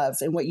you love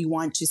and what you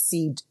want to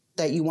see,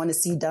 that you want to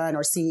see done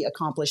or see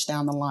accomplished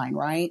down the line,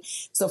 right?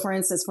 So for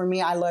instance, for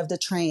me, I love to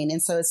train.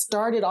 And so it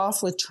started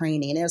off with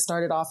training. It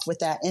started off with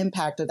that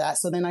impact of that.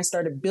 So then I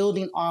started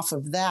building off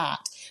of that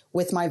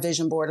with my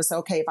vision board. It's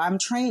okay, if I'm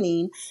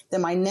training,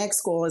 then my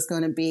next goal is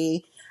going to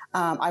be,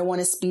 I want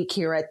to speak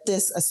here at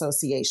this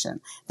association.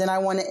 Then I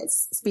want to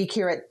speak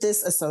here at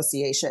this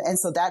association. And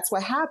so that's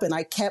what happened.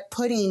 I kept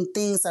putting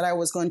things that I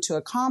was going to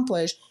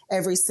accomplish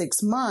every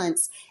 6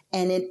 months,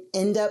 and it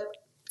ended up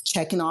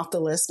checking off the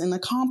list and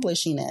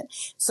accomplishing it.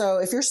 So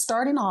if you're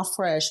starting off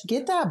fresh,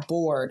 get that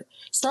board,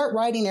 start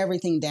writing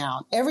everything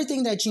down,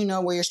 everything that you know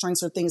where your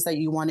strengths are, things that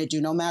you want to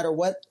do, no matter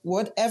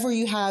whatever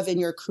you have in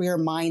your career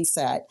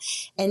mindset.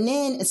 And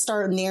then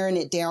start narrowing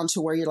it down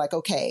to where you're like,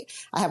 okay,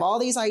 I have all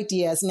these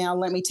ideas. Now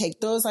let me take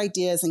those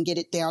ideas and get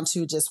it down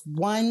to just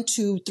 1,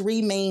 2,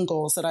 3 main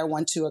goals that I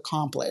want to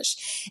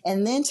accomplish.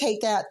 And then take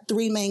that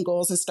 3 main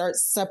goals and start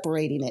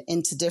separating it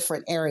into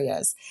different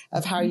areas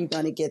of how you're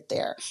going to get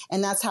there.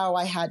 And that's how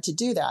I had to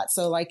do that.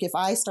 So like if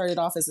I started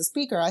off as a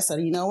speaker, I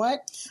said, you know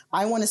what?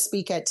 I want to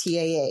speak at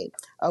TAA.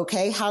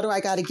 Okay. How do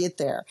I got to get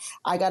there?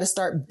 I got to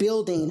start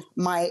building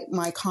my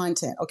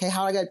content. Okay.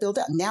 How I got to build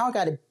that? Now I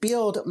got to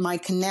build my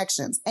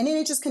connections. And then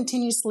it just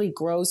continuously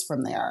grows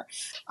from there.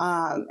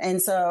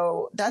 And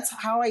so that's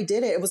how I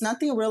did it. It was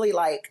nothing really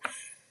like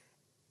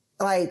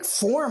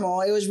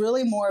formal. It was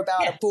really more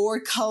about a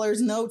board,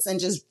 colors, notes,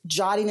 and just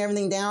jotting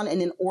everything down and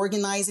then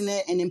organizing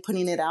it and then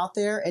putting it out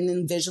there and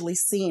then visually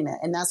seeing it.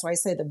 And that's why I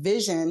say the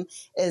vision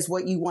is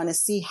what you want to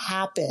see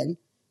happen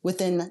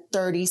within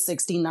 30,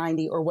 60,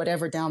 90 or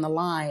whatever down the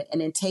line.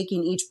 And then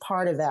taking each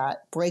part of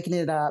that, breaking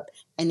it up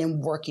and then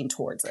working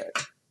towards it.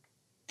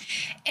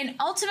 And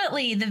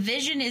ultimately the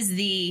vision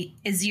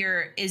is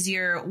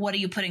your, what do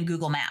you put in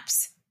Google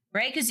Maps,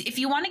 right? Because if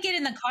you want to get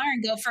in the car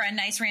and go for a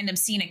nice random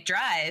scenic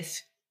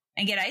drive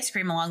and get ice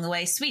cream along the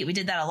way, sweet. We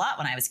did that a lot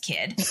when I was a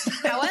kid.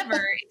 However,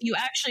 if you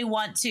actually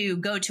want to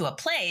go to a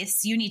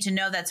place, you need to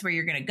know that's where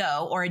you're going to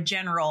go, or a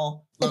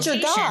general location.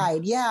 It's your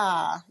guide.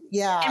 Yeah.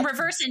 Yeah. And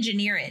reverse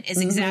engineer it is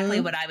exactly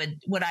what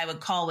I would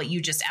call what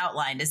you just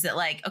outlined, is that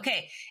like,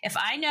 okay, if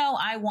I know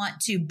I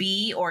want to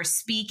be or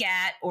speak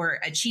at or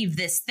achieve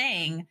this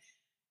thing,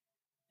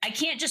 I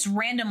can't just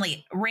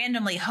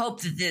randomly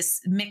hope that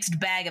this mixed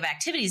bag of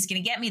activities is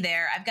going to get me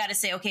there. I've got to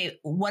say, okay,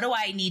 what do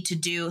I need to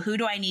do? Who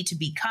do I need to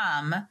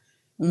become?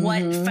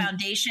 What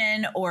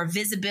foundation or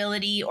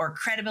visibility or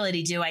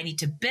credibility do I need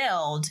to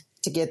build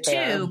to get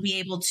there, to be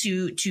able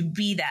to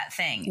be that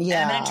thing?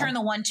 Yeah. And I'm going to turn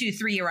the 1, 2,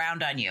 3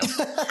 around on you,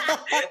 because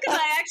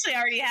I actually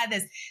already had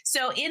this.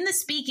 So in the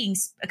speaking,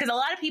 because a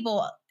lot of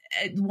people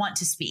want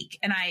to speak,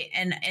 and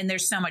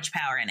there's so much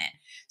power in it.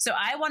 So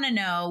I want to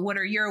know, what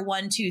are your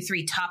 1, 2,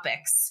 3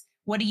 topics?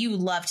 What do you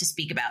love to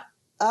speak about?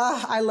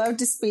 I love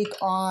to speak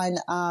on,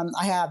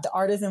 I have the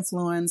art of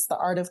influence, the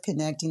art of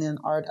connecting, and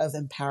art of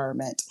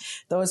empowerment.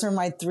 Those are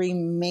my 3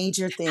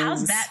 major things.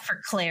 How's that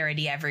for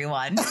clarity,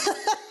 everyone?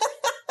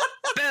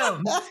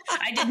 Boom.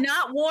 I did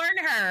not warn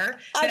her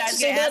that I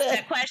was going to ask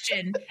that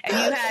question,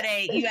 and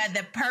you had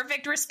the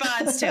perfect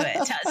response to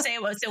it.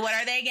 So what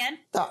are they again?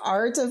 The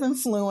art of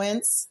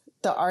influence,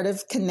 the art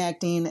of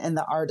connecting, and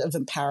the art of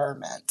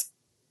empowerment.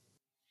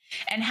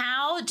 And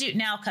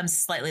now comes a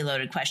slightly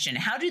loaded question.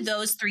 How do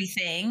those 3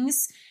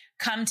 things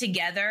come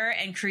together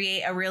and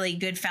create a really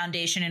good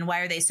foundation? And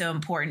why are they so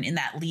important in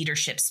that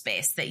leadership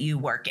space that you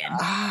work in?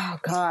 Oh,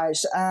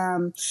 gosh.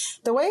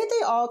 The way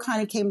they all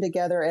kind of came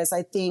together is,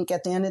 I think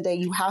at the end of the day,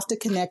 you have to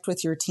connect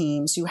with your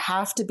teams. You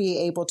have to be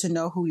able to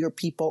know who your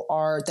people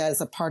are that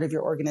is a part of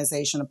your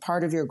organization, a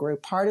part of your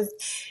group, part of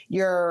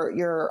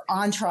your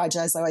entourage,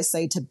 as I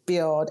say, to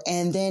build.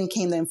 And then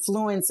came the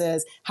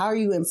influences. How are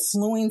you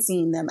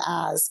influencing them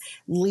as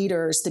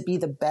leaders to be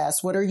the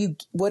best? What are you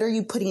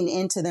putting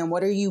into them?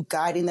 What are you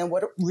guiding them?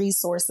 What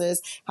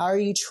resources? How are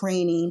you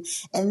training?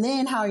 And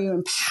then how are you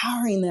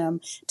empowering them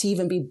to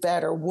even be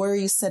better? What are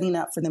you setting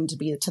up for them to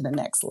be to the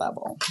next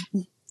level?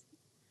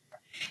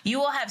 You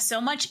will have so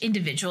much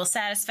individual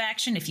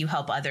satisfaction if you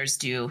help others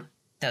do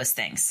those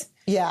things.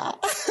 Yeah.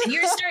 And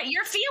you're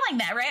feeling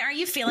that, right? Are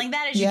you feeling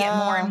that as you get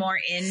more and more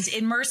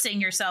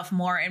immersing yourself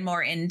more and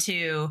more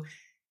into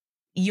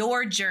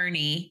your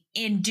journey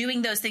in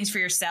doing those things for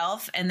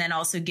yourself, and then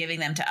also giving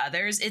them to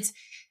others?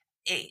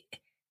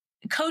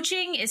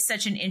 Coaching is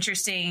such an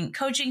interesting,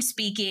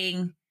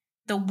 speaking,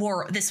 the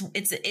war,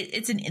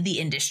 it's in the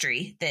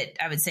industry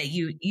that I would say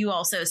you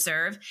also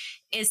serve.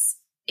 This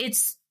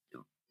is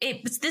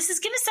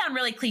going to sound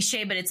really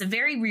cliche, but it's a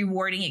very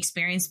rewarding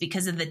experience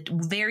because of the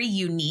very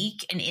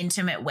unique and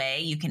intimate way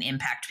you can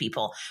impact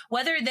people.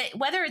 Whether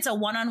it's a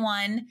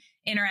one-on-one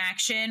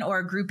interaction or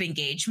a group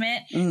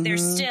engagement,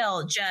 there's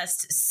still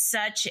just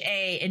such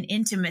an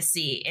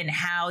intimacy in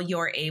how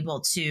you're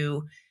able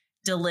to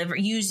deliver,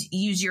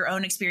 use your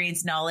own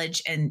experience,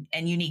 knowledge, and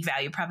unique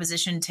value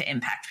proposition to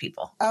impact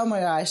people. Oh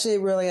my gosh,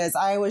 it really is.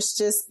 I was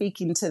just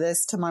speaking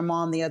to my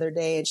mom the other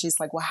day, and she's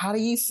like, well, how do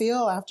you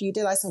feel after you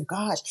did? I said,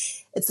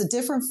 gosh, it's a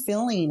different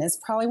feeling. It's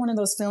probably one of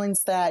those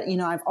feelings that,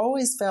 I've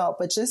always felt,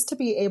 but just to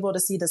be able to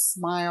see the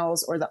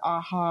smiles or the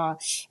aha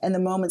and the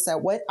moments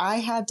that what I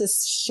had to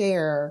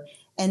share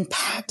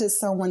impacted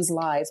someone's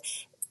life,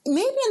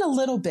 maybe in a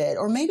little bit,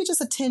 or maybe just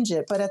a tinge,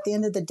 but at the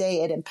end of the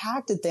day, it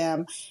impacted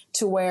them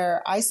to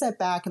where I sat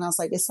back and I was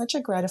like, it's such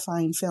a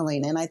gratifying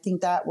feeling. And I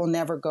think that will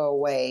never go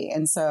away.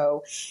 And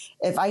so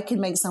if I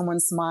can make someone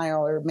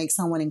smile or make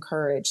someone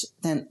encouraged,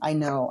 then I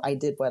know I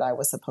did what I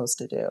was supposed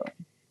to do.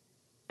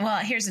 Well,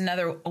 here's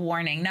another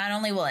warning. Not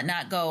only will it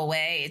not go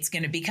away, it's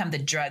going to become the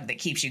drug that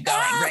keeps you going,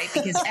 right?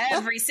 Because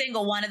every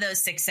single one of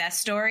those success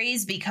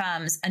stories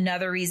becomes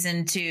another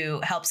reason to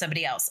help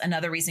somebody else,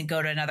 another reason to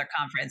go to another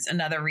conference,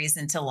 another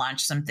reason to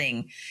launch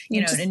something,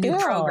 a new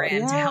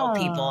program to help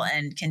people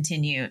and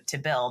continue to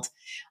build.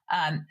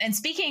 And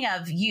speaking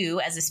of you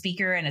as a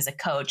speaker and as a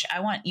coach, I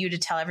want you to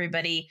tell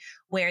everybody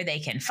where they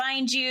can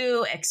find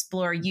you,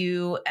 explore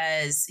you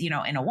as,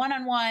 in a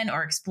one-on-one,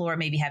 or explore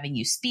maybe having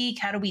you speak.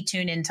 How do we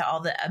tune into all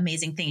the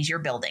amazing things you're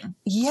building?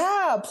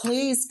 Yeah,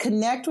 please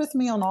connect with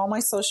me on all my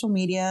social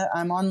media.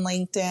 I'm on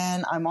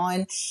LinkedIn. I'm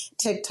on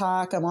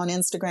TikTok. I'm on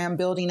Instagram,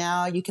 building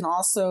out. You can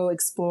also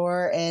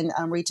explore and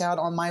reach out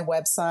on my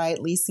website,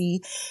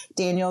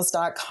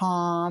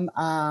 LissiDaniels.com.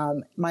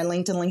 My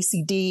LinkedIn,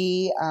 Lissi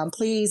D.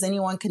 Please,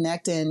 anyone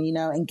connect and,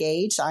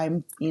 engage.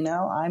 I'm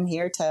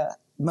here to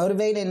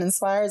motivate and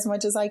inspire as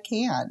much as I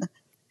can.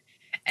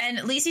 And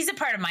Lissi's a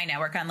part of my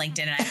network on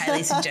LinkedIn, and I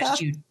highly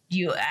suggest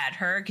you add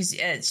her because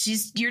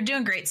you're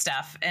doing great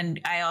stuff.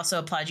 And I also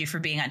applaud you for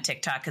being on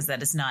TikTok because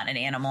that is not an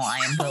animal I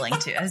am willing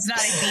to. It's not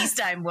a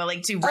beast I'm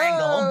willing to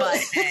wrangle. But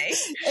hey,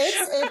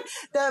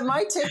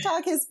 my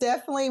TikTok is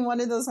definitely one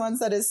of those ones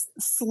that is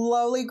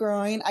slowly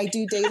growing. I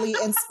do daily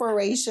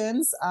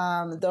inspirations.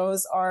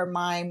 Those are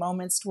my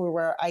moments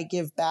where I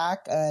give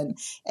back, and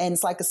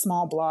it's like a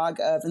small blog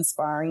of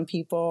inspiring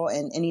people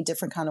in any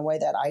different kind of way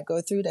that I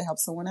go through to help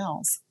someone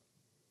else.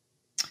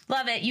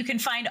 Love it. You can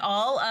find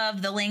all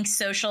of the links,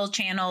 social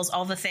channels,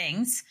 all the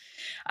things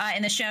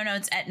in the show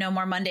notes at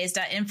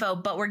nomoremondays.info.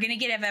 But we're going to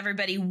give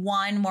everybody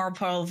one more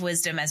pearl of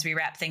wisdom as we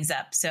wrap things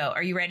up. So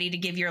are you ready to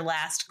give your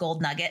last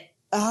gold nugget?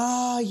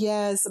 Oh,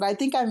 yes. And I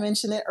think I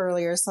mentioned it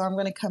earlier, so I'm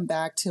going to come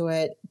back to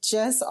it.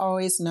 Just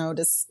always know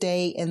to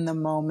stay in the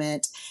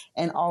moment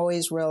and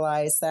always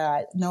realize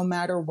that no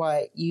matter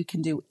what, you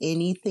can do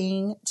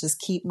anything.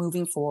 Just keep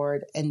moving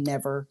forward and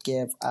never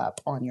give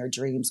up on your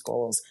dreams,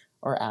 goals,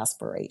 or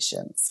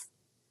aspirations.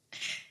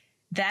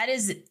 That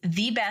is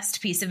the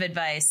best piece of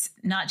advice,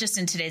 not just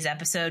in today's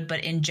episode,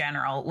 but in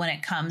general, when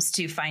it comes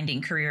to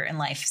finding career and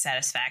life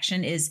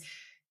satisfaction, is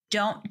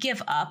don't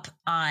give up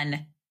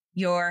on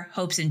your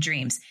hopes and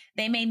dreams.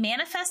 They may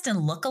manifest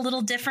and look a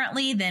little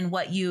differently than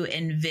what you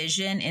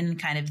envision in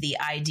kind of the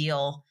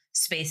ideal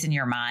space in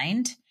your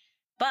mind.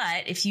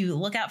 But if you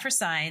look out for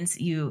signs,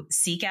 you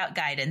seek out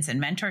guidance and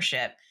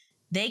mentorship,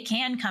 they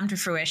can come to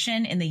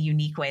fruition in the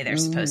unique way they're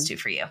supposed to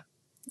for you.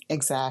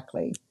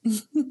 Exactly.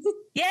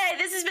 Yeah,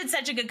 this has been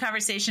such a good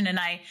conversation. And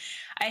I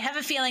have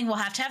a feeling we'll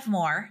have to have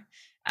more.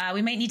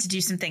 We might need to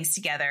do some things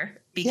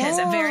together because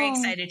I'm very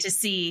excited to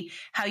see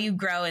how you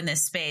grow in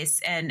this space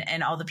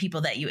and all the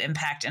people that you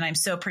impact. And I'm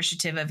so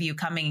appreciative of you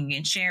coming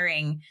and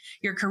sharing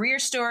your career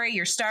story,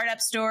 your startup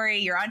story,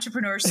 your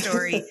entrepreneur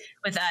story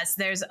with us.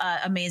 There's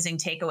amazing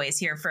takeaways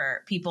here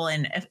for people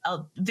in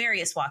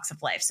various walks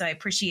of life. So I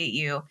appreciate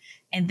you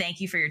and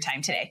thank you for your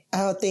time today.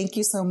 Oh, thank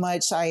you so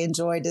much. I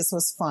enjoyed this.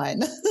 Was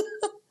fun.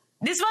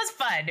 This was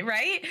fun,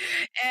 right?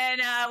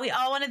 And we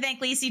all want to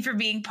thank Lissi for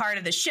being part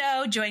of the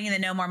show, joining the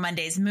No More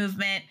Mondays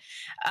movement.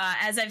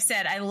 As I've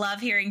said, I love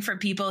hearing from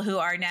people who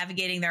are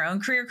navigating their own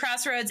career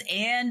crossroads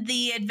and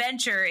the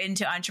adventure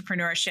into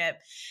entrepreneurship.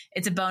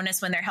 It's a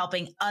bonus when they're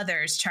helping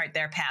others chart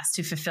their paths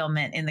to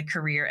fulfillment in the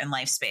career and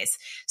life space.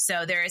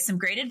 So there is some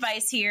great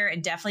advice here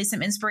and definitely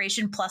some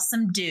inspiration plus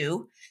some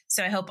do.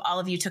 So I hope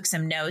all of you took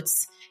some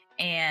notes.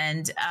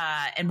 And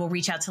we'll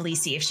reach out to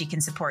Lissi if she can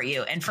support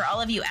you. And for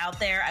all of you out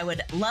there, I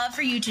would love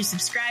for you to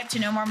subscribe to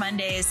No More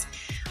Mondays.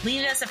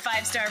 Leave us a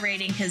 5-star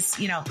rating because,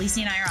 you know,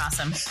 Lissi and I are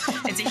awesome.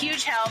 It's a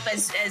huge help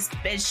as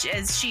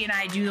she and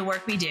I do the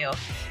work we do.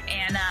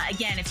 And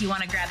again, if you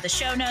want to grab the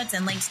show notes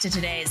and links to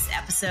today's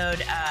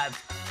episode,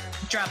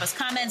 drop us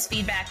comments,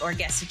 feedback, or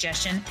guest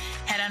suggestion,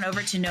 head on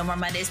over to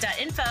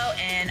nomoremondays.info.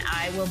 And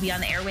I will be on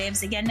the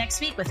airwaves again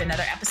next week with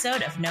another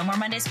episode of No More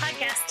Mondays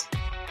podcast.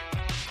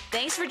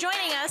 Thanks for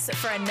joining us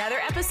for another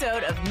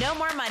episode of No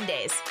More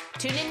Mondays.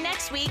 Tune in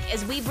next week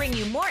as we bring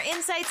you more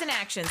insights and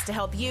actions to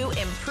help you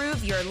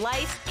improve your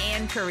life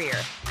and career.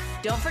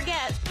 Don't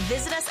forget,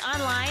 visit us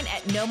online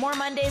at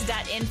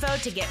nomoremondays.info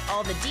to get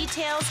all the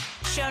details,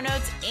 show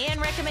notes,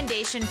 and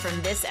recommendation from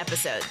this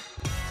episode.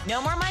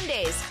 No More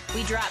Mondays.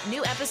 We drop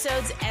new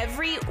episodes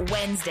every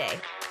Wednesday.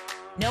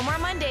 No More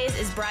Mondays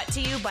is brought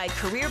to you by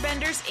Career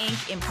Benders,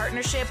 Inc. in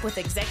partnership with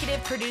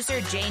executive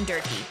producer Jane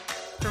Durkee.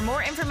 For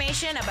more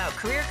information about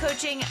career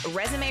coaching,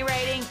 resume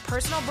writing,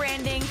 personal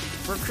branding,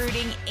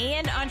 recruiting,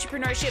 and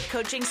entrepreneurship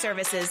coaching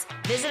services,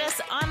 visit us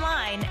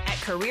online at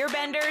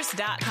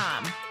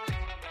careerbenders.com.